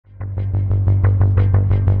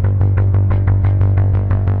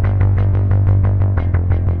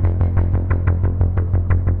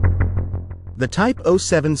The Type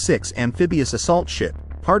 076 Amphibious Assault Ship,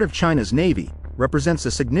 part of China's Navy, represents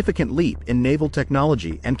a significant leap in naval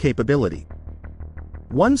technology and capability.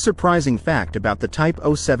 One surprising fact about the Type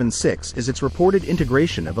 076 is its reported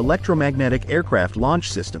integration of electromagnetic aircraft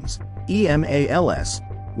launch systems, EMALS,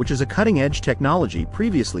 which is a cutting-edge technology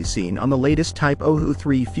previously seen on the latest Type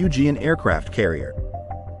 003 Fujian aircraft carrier.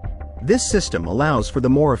 This system allows for the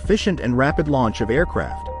more efficient and rapid launch of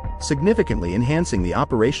aircraft, significantly enhancing the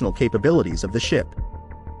operational capabilities of the ship.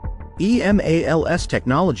 EMALS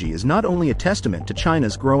technology is not only a testament to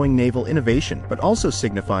China's growing naval innovation but also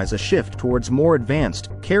signifies a shift towards more advanced,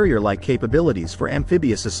 carrier-like capabilities for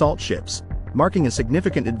amphibious assault ships, marking a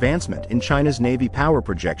significant advancement in China's Navy power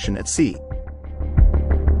projection at sea.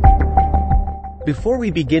 Before we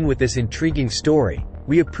begin with this intriguing story,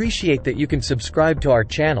 we appreciate that you can subscribe to our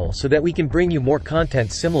channel so that we can bring you more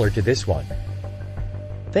content similar to this one.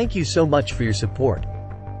 Thank you so much for your support.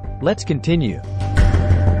 Let's continue.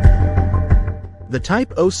 The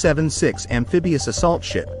Type 076 Amphibious Assault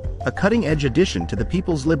Ship, a cutting-edge addition to the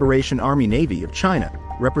People's Liberation Army Navy of China,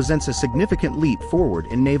 represents a significant leap forward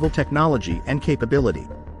in naval technology and capability.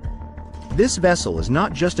 This vessel is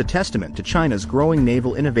not just a testament to China's growing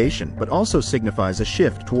naval innovation but also signifies a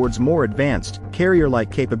shift towards more advanced,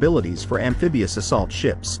 carrier-like capabilities for amphibious assault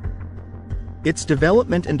ships. Its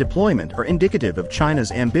development and deployment are indicative of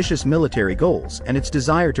China's ambitious military goals and its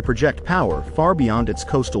desire to project power far beyond its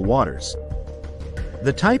coastal waters.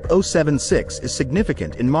 The Type 076 is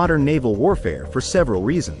significant in modern naval warfare for several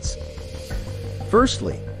reasons.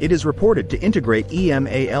 Firstly, it is reported to integrate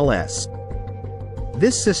EMALS.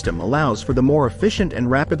 This system allows for the more efficient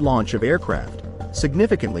and rapid launch of aircraft,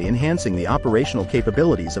 significantly enhancing the operational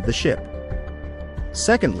capabilities of the ship.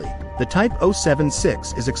 Secondly, the Type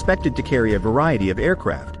 076 is expected to carry a variety of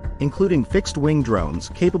aircraft, including fixed-wing drones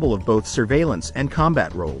capable of both surveillance and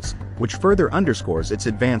combat roles, which further underscores its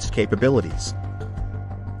advanced capabilities.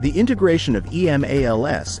 The integration of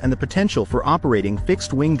EMALS and the potential for operating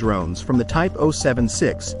fixed-wing drones from the Type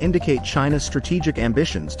 076 indicate China's strategic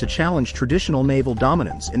ambitions to challenge traditional naval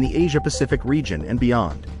dominance in the Asia-Pacific region and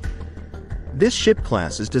beyond. This ship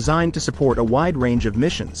class is designed to support a wide range of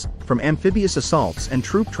missions, from amphibious assaults and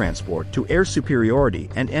troop transport to air superiority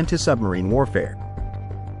and anti-submarine warfare.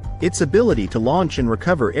 Its ability to launch and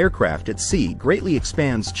recover aircraft at sea greatly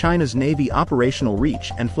expands China's Navy operational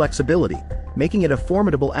reach and flexibility, making it a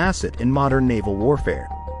formidable asset in modern naval warfare.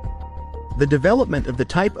 The development of the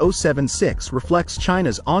Type 076 reflects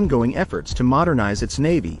China's ongoing efforts to modernize its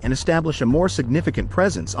Navy and establish a more significant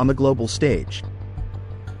presence on the global stage.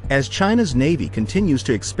 As China's Navy continues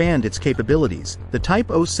to expand its capabilities, the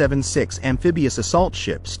Type 076 Amphibious Assault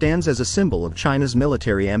Ship stands as a symbol of China's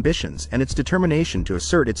military ambitions and its determination to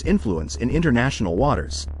assert its influence in international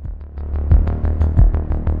waters.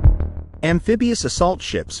 Amphibious assault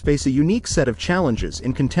ships face a unique set of challenges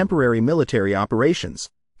in contemporary military operations,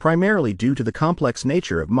 primarily due to the complex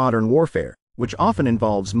nature of modern warfare, which often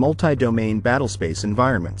involves multi-domain battlespace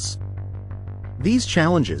environments. These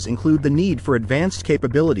challenges include the need for advanced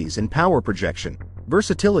capabilities in power projection,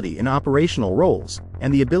 versatility in operational roles,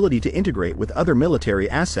 and the ability to integrate with other military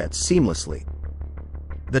assets seamlessly.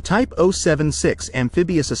 The Type 076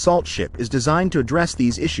 Amphibious Assault Ship is designed to address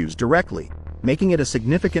these issues directly, making it a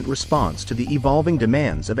significant response to the evolving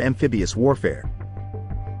demands of amphibious warfare.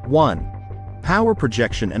 1. Power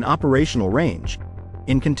projection and operational range.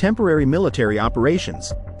 In contemporary military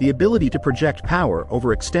operations, the ability to project power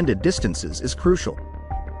over extended distances is crucial.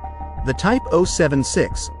 The Type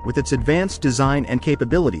 076, with its advanced design and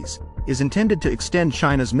capabilities, is intended to extend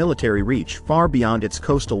China's military reach far beyond its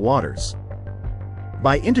coastal waters.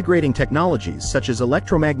 By integrating technologies such as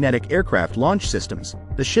electromagnetic aircraft launch systems,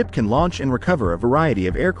 the ship can launch and recover a variety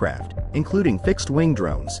of aircraft, including fixed-wing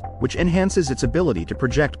drones, which enhances its ability to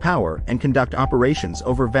project power and conduct operations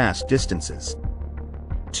over vast distances.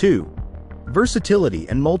 2. Versatility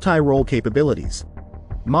and multi-role capabilities.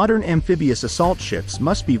 Modern amphibious assault ships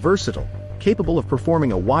must be versatile, capable of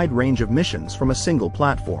performing a wide range of missions from a single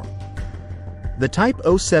platform. The Type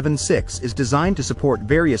 076 is designed to support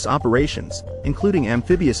various operations, including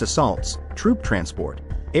amphibious assaults, troop transport,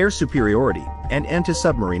 air superiority, and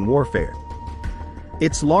anti-submarine warfare.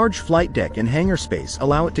 Its large flight deck and hangar space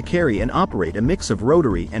allow it to carry and operate a mix of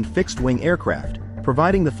rotary and fixed-wing aircraft,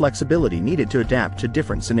 providing the flexibility needed to adapt to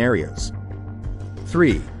different scenarios.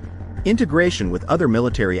 3. Integration with other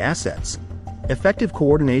military assets. Effective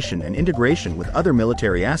coordination and integration with other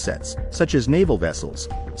military assets, such as naval vessels,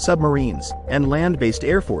 submarines, and land-based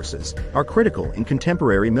air forces, are critical in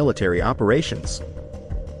contemporary military operations.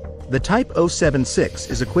 The Type 076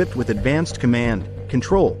 is equipped with advanced command,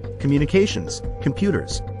 control, communications,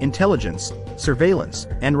 computers, intelligence, surveillance,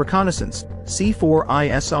 and reconnaissance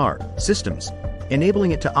 (C4ISR) systems,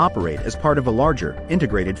 enabling it to operate as part of a larger,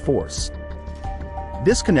 integrated force.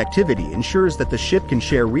 This connectivity ensures that the ship can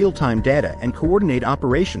share real-time data and coordinate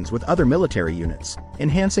operations with other military units,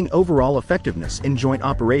 enhancing overall effectiveness in joint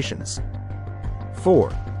operations. 4.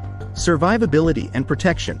 Survivability and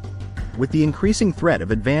protection. With the increasing threat of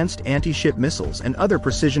advanced anti-ship missiles and other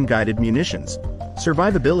precision-guided munitions,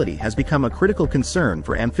 survivability has become a critical concern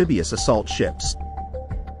for amphibious assault ships.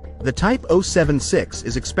 The Type 076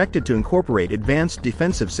 is expected to incorporate advanced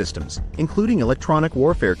defensive systems, including electronic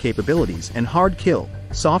warfare capabilities and hard-kill,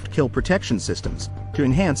 soft-kill protection systems, to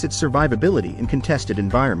enhance its survivability in contested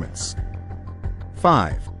environments.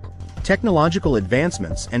 5. Technological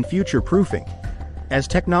advancements and future-proofing. As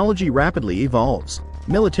technology rapidly evolves,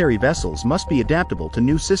 military vessels must be adaptable to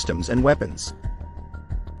new systems and weapons.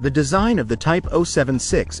 The design of the Type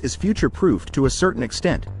 076 is future-proofed to a certain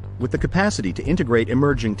extent, with the capacity to integrate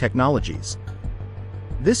emerging technologies.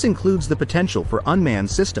 This includes the potential for unmanned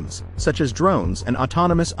systems, such as drones and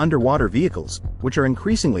autonomous underwater vehicles, which are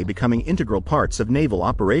increasingly becoming integral parts of naval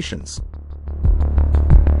operations.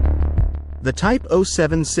 The Type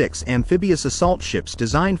 076 amphibious assault ship's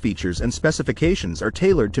design features and specifications are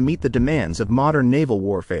tailored to meet the demands of modern naval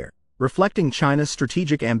warfare, reflecting China's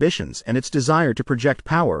strategic ambitions and its desire to project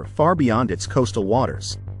power far beyond its coastal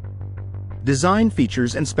waters. Design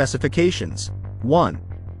features and specifications. 1.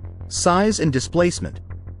 Size and displacement.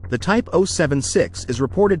 The Type 076 is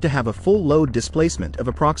reported to have a full load displacement of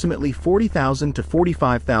approximately 40,000 to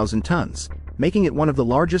 45,000 tons, making it one of the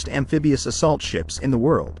largest amphibious assault ships in the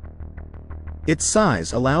world. Its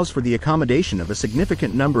size allows for the accommodation of a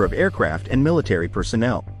significant number of aircraft and military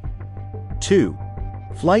personnel. 2.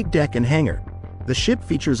 Flight deck and hangar. The ship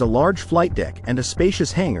features a large flight deck and a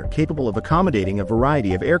spacious hangar capable of accommodating a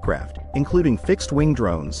variety of aircraft, including fixed-wing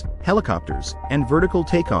drones, helicopters, and vertical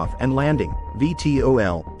takeoff and landing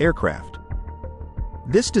 (VTOL) aircraft.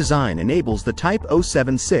 This design enables the Type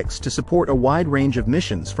 076 to support a wide range of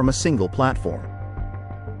missions from a single platform.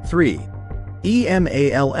 3.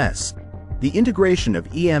 EMALS. The integration of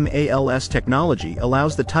EMALS technology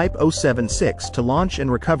allows the Type 076 to launch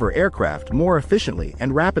and recover aircraft more efficiently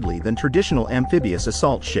and rapidly than traditional amphibious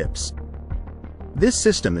assault ships. This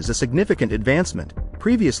system is a significant advancement,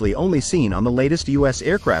 previously only seen on the latest U.S.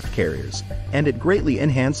 aircraft carriers, and it greatly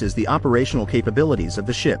enhances the operational capabilities of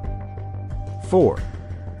the ship. 4.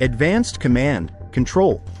 Advanced command,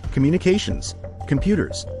 control, communications,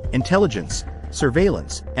 computers, intelligence,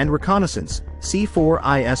 surveillance, and reconnaissance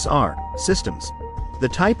 (C4ISR) systems. The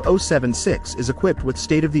Type 076 is equipped with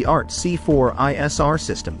state-of-the-art C4ISR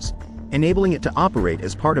systems, enabling it to operate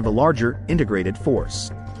as part of a larger, integrated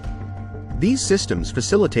force. These systems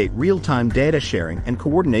facilitate real-time data sharing and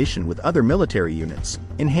coordination with other military units,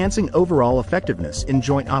 enhancing overall effectiveness in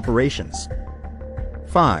joint operations.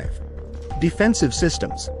 5. Defensive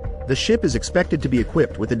systems. The ship is expected to be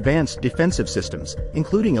equipped with advanced defensive systems,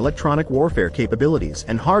 including electronic warfare capabilities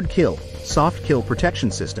and hard-kill, soft-kill protection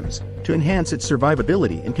systems, to enhance its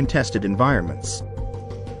survivability in contested environments.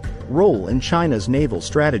 Role in China's naval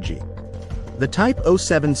strategy. The Type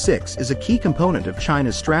 076 is a key component of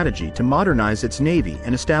China's strategy to modernize its navy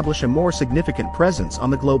and establish a more significant presence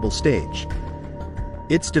on the global stage.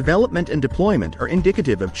 Its development and deployment are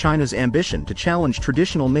indicative of China's ambition to challenge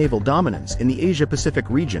traditional naval dominance in the Asia-Pacific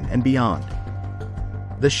region and beyond.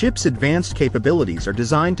 The ship's advanced capabilities are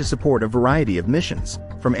designed to support a variety of missions,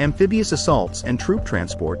 from amphibious assaults and troop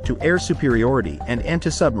transport to air superiority and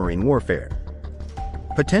anti-submarine warfare.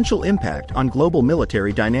 Potential impact on global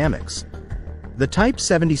military dynamics. The Type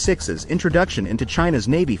 76's introduction into China's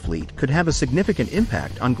Navy fleet could have a significant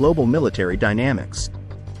impact on global military dynamics.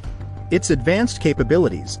 Its advanced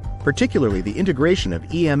capabilities, particularly the integration of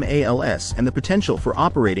EMALS and the potential for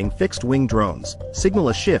operating fixed-wing drones, signal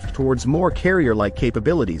a shift towards more carrier-like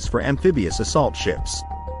capabilities for amphibious assault ships.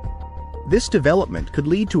 This development could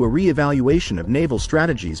lead to a re-evaluation of naval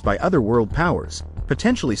strategies by other world powers,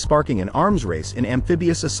 potentially sparking an arms race in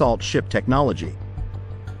amphibious assault ship technology.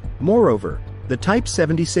 Moreover, the Type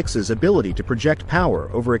 76's ability to project power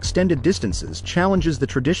over extended distances challenges the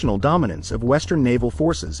traditional dominance of Western naval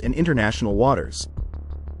forces in international waters.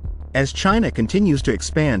 As China continues to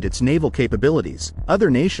expand its naval capabilities, other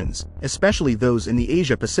nations, especially those in the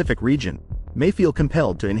Asia-Pacific region, may feel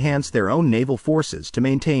compelled to enhance their own naval forces to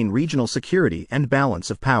maintain regional security and balance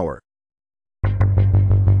of power.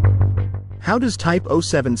 How does Type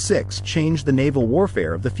 076 change the naval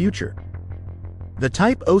warfare of the future? The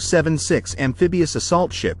Type 076 Amphibious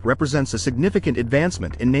Assault Ship represents a significant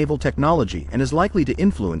advancement in naval technology and is likely to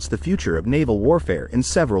influence the future of naval warfare in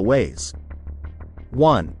several ways.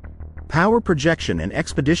 1. Power projection and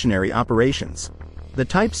expeditionary operations. The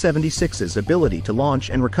Type 76's ability to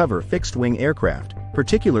launch and recover fixed-wing aircraft,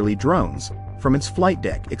 particularly drones, from its flight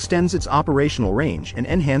deck extends its operational range and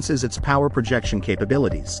enhances its power projection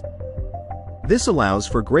capabilities. This allows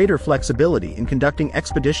for greater flexibility in conducting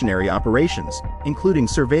expeditionary operations, including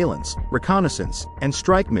surveillance, reconnaissance, and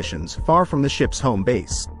strike missions far from the ship's home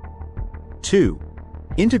base. 2.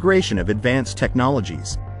 Integration of advanced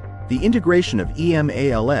technologies. The integration of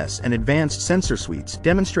EMALS and advanced sensor suites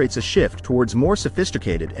demonstrates a shift towards more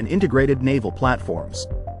sophisticated and integrated naval platforms.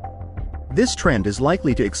 This trend is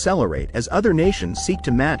likely to accelerate as other nations seek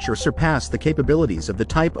to match or surpass the capabilities of the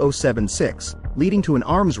Type 076, leading to an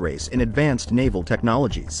arms race in advanced naval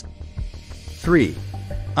technologies. 3.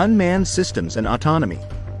 Unmanned systems and autonomy.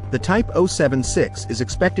 The Type 076 is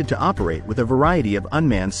expected to operate with a variety of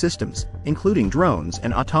unmanned systems, including drones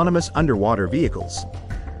and autonomous underwater vehicles.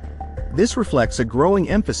 This reflects a growing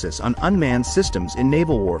emphasis on unmanned systems in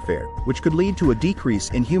naval warfare, which could lead to a decrease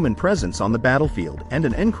in human presence on the battlefield and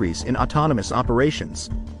an increase in autonomous operations.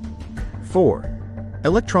 4.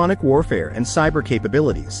 Electronic warfare and cyber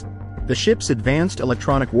capabilities. The ship's advanced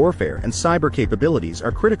electronic warfare and cyber capabilities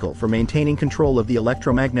are critical for maintaining control of the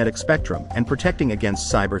electromagnetic spectrum and protecting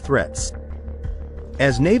against cyber threats.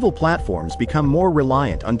 As naval platforms become more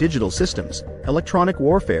reliant on digital systems, electronic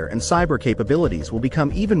warfare and cyber capabilities will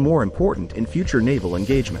become even more important in future naval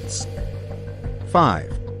engagements.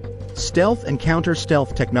 5. Stealth and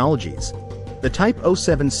counter-stealth technologies. The Type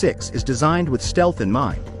 076 is designed with stealth in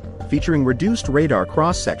mind, featuring reduced radar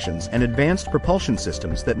cross-sections and advanced propulsion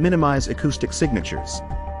systems that minimize acoustic signatures.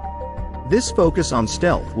 This focus on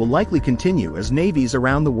stealth will likely continue as navies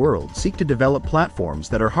around the world seek to develop platforms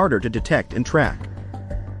that are harder to detect and track.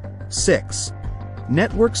 6.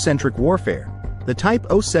 Network-centric warfare. The Type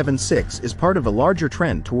 076 is part of a larger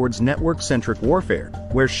trend towards network-centric warfare,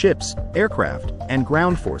 where ships, aircraft, and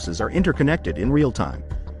ground forces are interconnected in real time.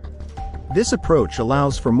 This approach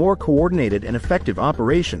allows for more coordinated and effective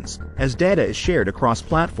operations, as data is shared across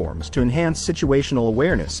platforms to enhance situational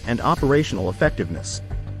awareness and operational effectiveness.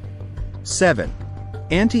 7.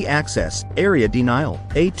 Anti-access, area denial,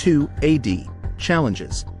 A2/AD,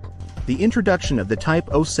 challenges. The introduction of the Type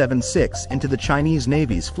 076 into the Chinese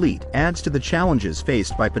Navy's fleet adds to the challenges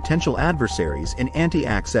faced by potential adversaries in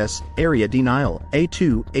anti-access, area denial,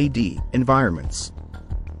 A2/AD, environments.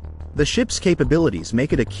 The ship's capabilities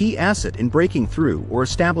make it a key asset in breaking through or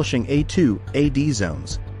establishing A2/AD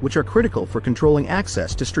zones, which are critical for controlling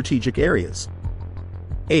access to strategic areas.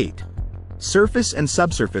 8. Surface and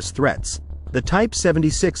subsurface threats. The Type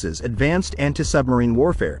 76's advanced anti-submarine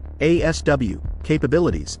warfare, ASW,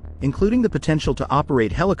 capabilities, including the potential to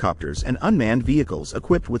operate helicopters and unmanned vehicles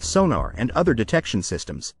equipped with sonar and other detection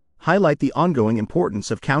systems, highlight the ongoing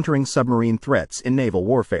importance of countering submarine threats in naval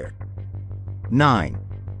warfare. 9.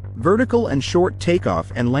 Vertical and short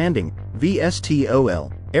takeoff and landing,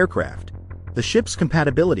 VSTOL, aircraft. The ship's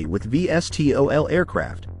compatibility with VSTOL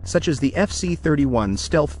aircraft, such as the FC-31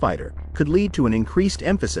 stealth fighter, could lead to an increased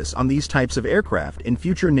emphasis on these types of aircraft in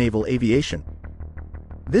future naval aviation.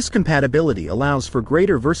 This compatibility allows for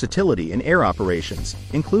greater versatility in air operations,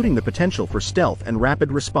 including the potential for stealth and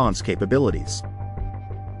rapid response capabilities.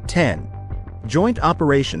 10. Joint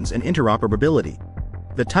operations and interoperability.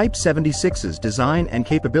 The Type 76's design and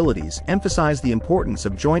capabilities emphasize the importance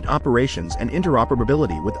of joint operations and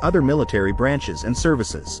interoperability with other military branches and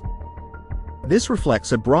services. This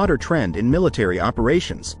reflects a broader trend in military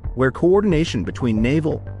operations, where coordination between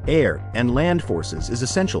naval, air, and land forces is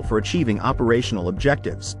essential for achieving operational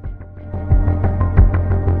objectives.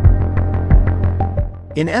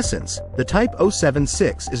 In essence, the Type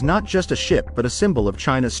 076 is not just a ship but a symbol of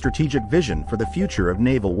China's strategic vision for the future of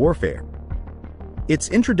naval warfare. Its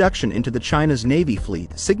introduction into the China's Navy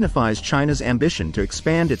fleet signifies China's ambition to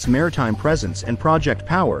expand its maritime presence and project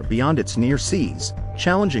power beyond its near seas,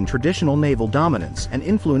 challenging traditional naval dominance and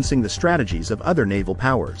influencing the strategies of other naval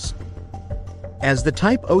powers. As the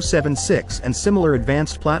Type 076 and similar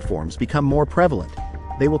advanced platforms become more prevalent,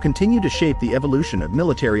 they will continue to shape the evolution of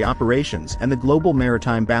military operations and the global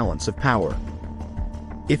maritime balance of power.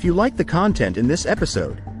 If you like the content in this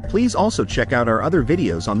episode, please also check out our other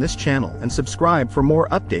videos on this channel and subscribe for more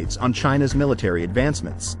updates on China's military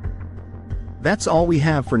advancements. That's all we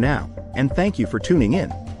have for now, and thank you for tuning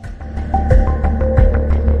in.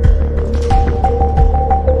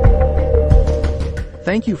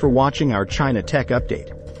 Thank you for watching our China Tech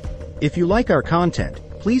Update. If you like our content,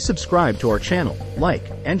 please subscribe to our channel, like,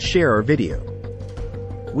 and share our video.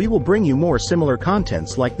 We will bring you more similar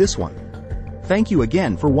contents like this one. Thank you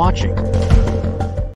again for watching.